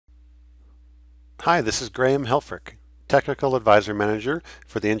Hi, this is Graham Helfrich, Technical Advisor Manager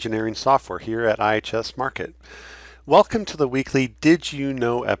for the Engineering Software here at IHS Markit. Welcome to the weekly Did You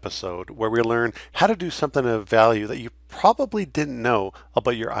Know episode, where we learn how to do something of value that you probably didn't know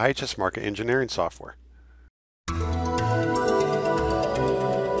about your IHS Markit engineering software.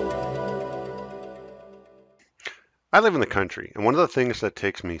 I live in the country, and one of the things that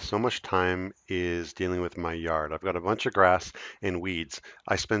takes me so much time is dealing with my yard. I've got a bunch of grass and weeds.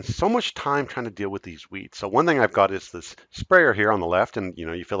 I spend so much time trying to deal with these weeds. So one thing I've got is this sprayer here on the left, and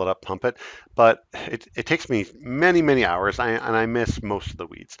you fill it up, pump it, but it takes me many hours, and I miss most of the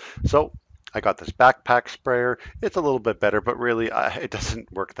weeds. So I got this backpack sprayer. It's a little bit better, but really it doesn't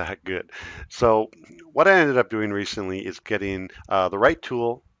work that good. So what I ended up doing recently is getting the right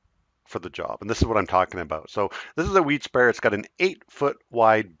tool for the job. And this is what I'm talking about. So this is a weed sprayer. It's got an 8-foot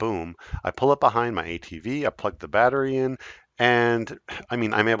wide boom. I pull it behind my ATV. I plug the battery in. And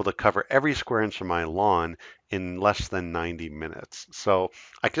I'm able to cover every square inch of my lawn in less than 90 minutes. So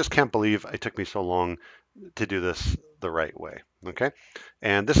I just can't believe it took me so long to do this the right way. Okay.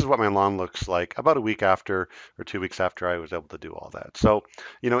 And this is what my lawn looks like about a week after or 2 weeks after I was able to do all that. So,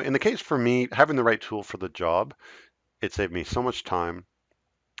 in the case for me, having the right tool for the job, it saved me so much time.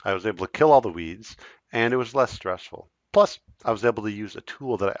 I was able to kill all the weeds, and it was less stressful. Plus, I was able to use a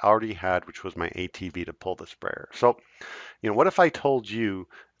tool that I already had, which was my ATV to pull the sprayer. So, what if I told you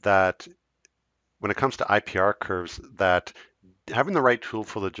that when it comes to IPR curves, that having the right tool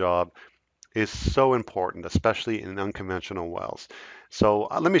for the job is so important, especially in unconventional wells. So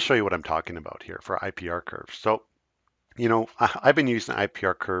let me show you what I'm talking about here for IPR curves. So, I've been using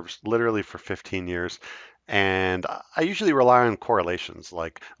IPR curves literally for 15 years, and I usually rely on correlations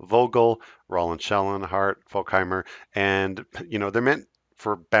like Vogel, Roland Schellenhart, Folkheimer, and they're meant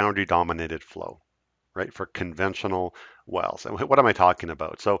for boundary dominated flow, right? For conventional wells. And what am I talking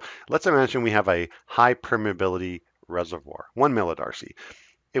about? So let's imagine we have a high permeability reservoir, 1 millidarcy.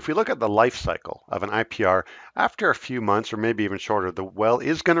 If we look at the life cycle of an IPR, after a few months or maybe even shorter, the well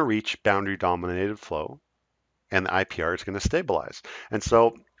is going to reach boundary dominated flow and the IPR is going to stabilize. And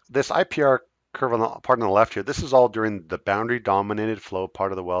so this IPR curve on the part on the left here, this is all during the boundary dominated flow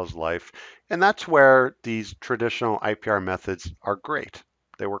part of the well's life. And that's where these traditional IPR methods are great.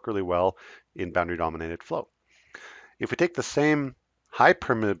 They work really well in boundary dominated flow. If we take the same high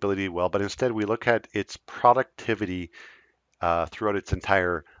permeability well, but instead we look at its productivity throughout its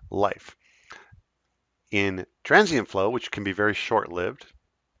entire life. In transient flow, which can be very short-lived,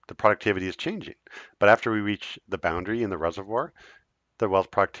 the productivity is changing. But after we reach the boundary in the reservoir, the well's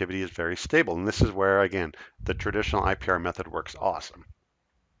productivity is very stable. And this is where, again, the traditional IPR method works awesome.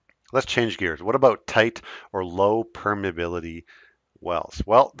 Let's change gears. What about tight or low permeability wells?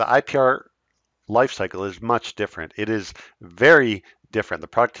 Well, the IPR life cycle is much different. It is very different. The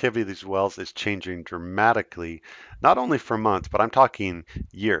productivity of these wells is changing dramatically, not only for months, but I'm talking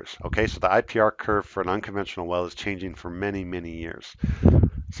years. Okay, so the IPR curve for an unconventional well is changing for many years.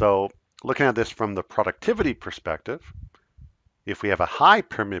 So looking at this from the productivity perspective, if we have a high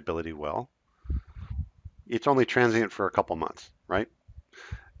permeability well, it's only transient for a couple months, right?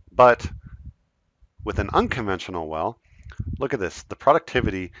 But with an unconventional well, look at this. The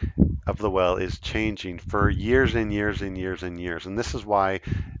productivity of the well is changing for years and years and years and years. And this is why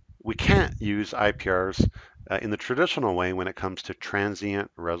we can't use IPRs in the traditional way when it comes to transient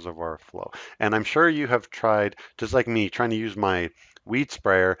reservoir flow. And I'm sure you have tried, just like me, trying to use my weed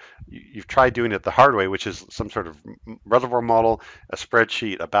sprayer. You've tried doing it the hard way, which is some sort of reservoir model, a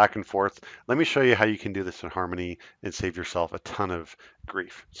spreadsheet, a back and forth. Let me show you how you can do this in Harmony and save yourself a ton of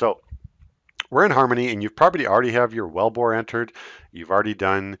grief. So we're in Harmony, and you've probably already have your wellbore entered. You've already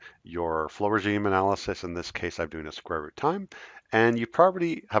done your flow regime analysis. In this case, I'm doing a square root time. And you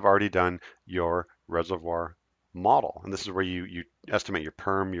probably have already done your reservoir model. And this is where you estimate your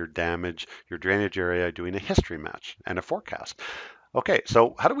perm, your damage, your drainage area, doing a history match and a forecast. Okay,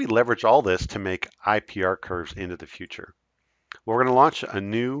 so how do we leverage all this to make IPR curves into the future? Well, we're going to launch a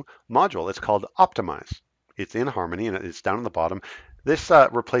new module. It's called Optimize. It's in Harmony, and it's down at the bottom. This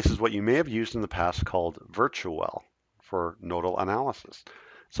replaces what you may have used in the past called VirtuWell for nodal analysis.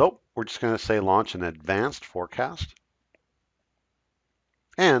 So we're just going to say launch an advanced forecast.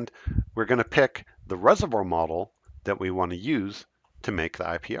 And we're going to pick the reservoir model that we want to use to make the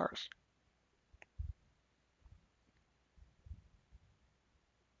IPRs.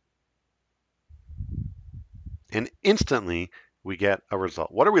 And instantly we get a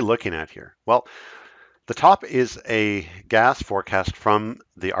result. What are we looking at here? Well, the top is a gas forecast from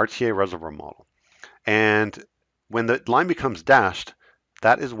the RTA reservoir model. And when the line becomes dashed,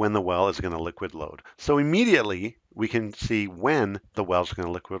 that is when the well is going to liquid load. So immediately we can see when the well is going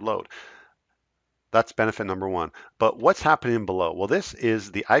to liquid load. That's benefit number one. But what's happening below? Well, this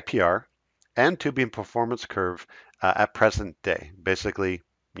is the IPR and tubing performance curve at present day, basically,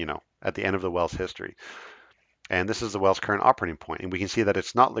 at the end of the well's history. And this is the well's current operating point. And we can see that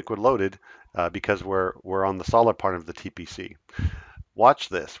it's not liquid loaded because we're on the solid part of the TPC. Watch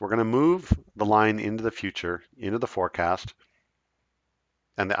this. We're going to move the line into the future, into the forecast,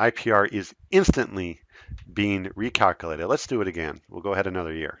 and the IPR is instantly being recalculated. Let's do it again. We'll go ahead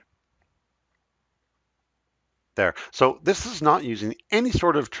another year. There. So this is not using any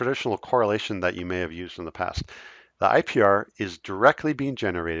sort of traditional correlation that you may have used in the past. The IPR is directly being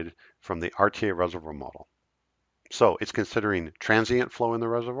generated from the RTA reservoir model. So it's considering transient flow in the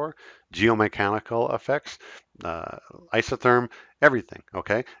reservoir, geomechanical effects, uh, isotherm, everything,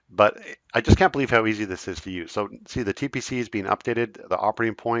 okay? But I just can't believe how easy this is to use. So see, the TPC is being updated, the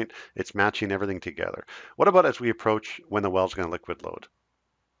operating point, it's matching everything together. What about as we approach when the well's going to liquid load?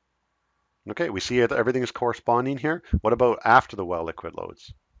 Okay, we see that everything is corresponding here. What about after the well liquid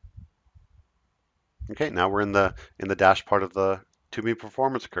loads? Okay, now we're in the dash part of the tubing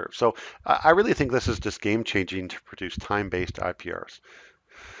performance curve. So I really think this is just game changing to produce time-based IPRs.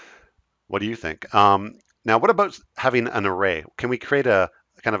 What do you think? Now, what about having an array? Can we create a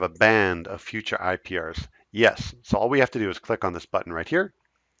kind of a band of future IPRs? Yes. So all we have to do is click on this button right here.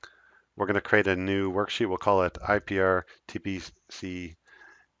 We're going to create a new worksheet. We'll call it IPR TPC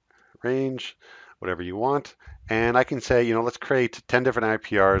range, whatever you want. And I can say, let's create 10 different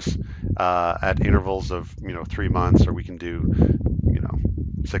IPRs at intervals of, 3 months, or we can do,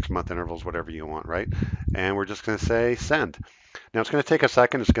 6-month intervals, whatever you want, right? And we're just going to say send. Now it's going to take a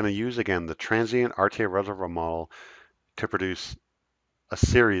second. It's going to use, again, the transient RTA reservoir model to produce a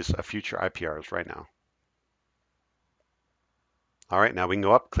series of future IPRs right now. All right, now we can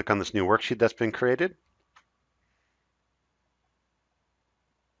go up, click on this new worksheet that's been created.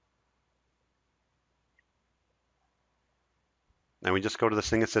 And we just go to this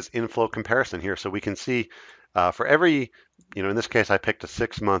thing that says inflow comparison here. So we can see for every, in this case, I picked a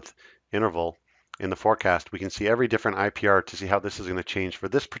 6-month interval in the forecast. We can see every different IPR to see how this is going to change for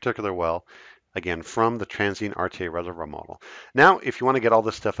this particular well, again, from the transient RTA reservoir model. Now, if you want to get all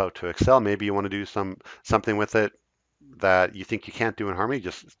this stuff out to Excel, maybe you want to do something with it that you think you can't do in Harmony,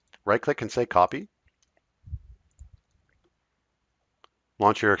 just right click and say copy.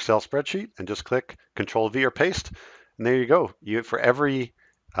 Launch your Excel spreadsheet and just click Control V or paste. And there you go. For every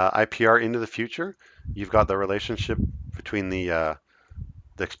IPR into the future, you've got the relationship between the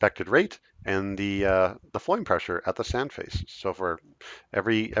expected rate and the flowing pressure at the sand face. So for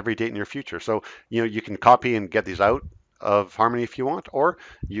every date in your future. So you can copy and get these out of Harmony if you want, or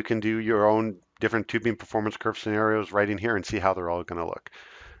you can do your own different tubing performance curve scenarios right in here and see how they're all going to look.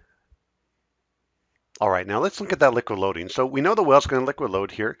 All right, now let's look at that liquid loading. So we know the well's going to liquid load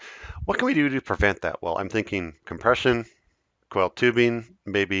here. What can we do to prevent that? Well, I'm thinking compression, coiled tubing,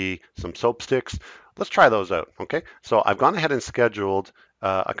 maybe some soap sticks. Let's try those out, okay? So I've gone ahead and scheduled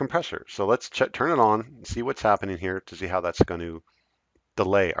a compressor. So let's turn it on and see what's happening here to see how that's going to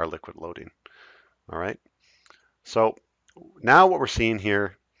delay our liquid loading. All right. So now what we're seeing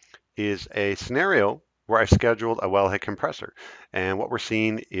here is a scenario where I scheduled a wellhead compressor. And what we're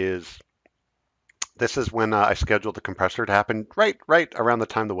seeing is this is when I scheduled the compressor to happen right around the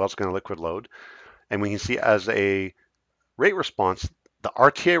time the well's going to liquid load. And we can see as a rate response, the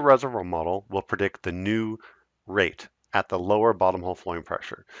RTA reservoir model will predict the new rate at the lower bottom hole flowing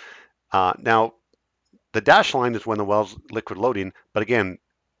pressure. Now, the dashed line is when the well's liquid loading, but again,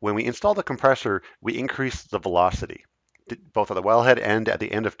 when we install the compressor, we increase the velocity, both at the wellhead and at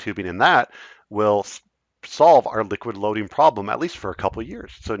the end of tubing, and that will solve our liquid loading problem, at least for a couple of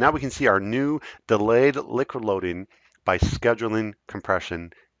years. So now we can see our new delayed liquid loading by scheduling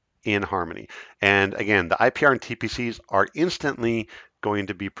compression in Harmony. And again, the IPR and TPCs are instantly going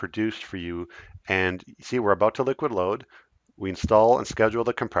to be produced for you. And you see, we're about to liquid load. We install and schedule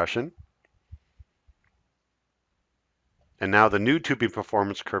the compression. And now the new tubing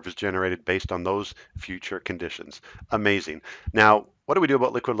performance curve is generated based on those future conditions. Amazing. Now, what do we do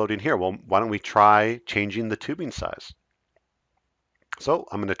about liquid loading here? Well, why don't we try changing the tubing size? So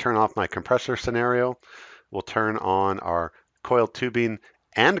I'm going to turn off my compressor scenario. We'll turn on our coiled tubing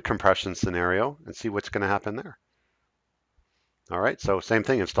and compression scenario and see what's going to happen there. All right, so same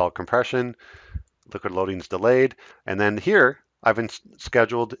thing, install compression, liquid loading is delayed, and then here I've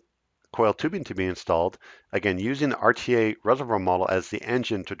scheduled coiled tubing to be installed, again using the RTA reservoir model as the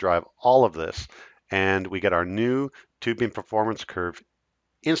engine to drive all of this, and we get our new tubing performance curve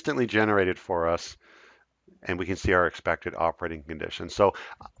instantly generated for us and we can see our expected operating conditions. So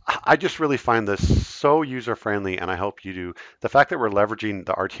I just really find this so user friendly, and I hope you do. The fact that we're leveraging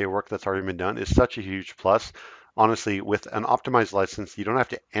the RTA work that's already been done is such a huge plus. Honestly, with an optimized license, you don't have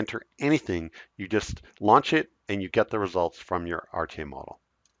to enter anything. You just launch it and you get the results from your RTA model.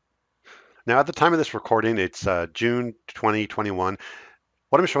 Now, at the time of this recording, it's June 2021.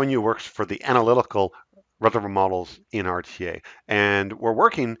 What I'm showing you works for the analytical reservoir models in RTA, and we're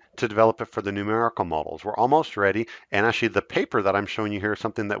working to develop it for the numerical models. We're almost ready, and actually the paper that I'm showing you here is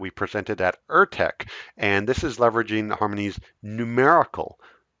something that we presented at ERTEC, and this is leveraging Harmony's numerical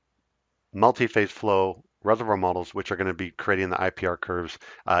multi-phase flow reservoir models, which are going to be creating the IPR curves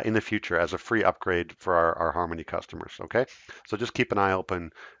in the future as a free upgrade for our Harmony customers, okay? So just keep an eye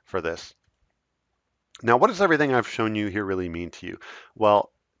open for this. Now, what does everything I've shown you here really mean to you?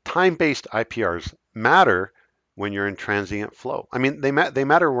 Well, time-based IPRs matter when you're in transient flow. I mean, they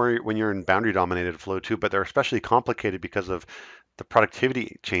matter when you're in boundary-dominated flow too, but they're especially complicated because of the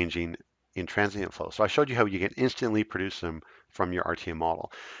productivity changing in transient flow. So I showed you how you can instantly produce them from your RTA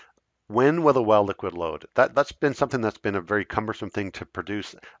model. When will the well liquid load? That's been something that's been a very cumbersome thing to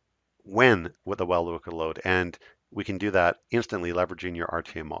produce. When will the well liquid load? And we can do that instantly leveraging your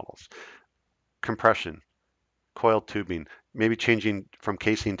RTA models. Compression, coiled tubing, maybe changing from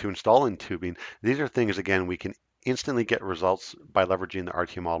casing to installing tubing. These are things, again, we can instantly get results by leveraging the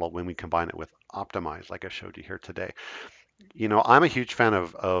RT model when we combine it with Optimize, like I showed you here today. You know, I'm a huge fan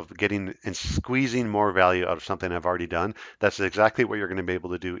of getting and squeezing more value out of something I've already done. That's exactly what you're going to be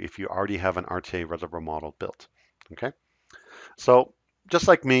able to do if you already have an RTA reservoir model built. Okay. So just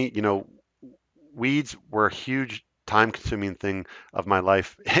like me, you know, weeds were a huge time consuming thing of my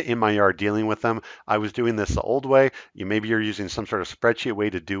life in my yard dealing with them. I was doing this the old way. Maybe you're using some sort of spreadsheet way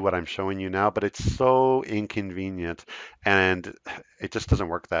to do what I'm showing you now, but it's so inconvenient and it just doesn't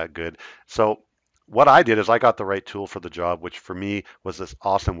work that good. So what I did is I got the right tool for the job, which for me was this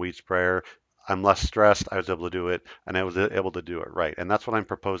awesome weed sprayer. I'm less stressed. I was able to do it and I was able to do it right. And that's what I'm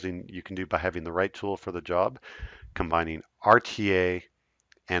proposing you can do by having the right tool for the job, combining RTA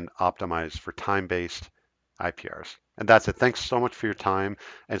and optimize for time-based IPRs. And that's it. Thanks so much for your time,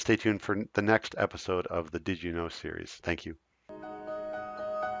 and stay tuned for the next episode of the Did You Know series. Thank you.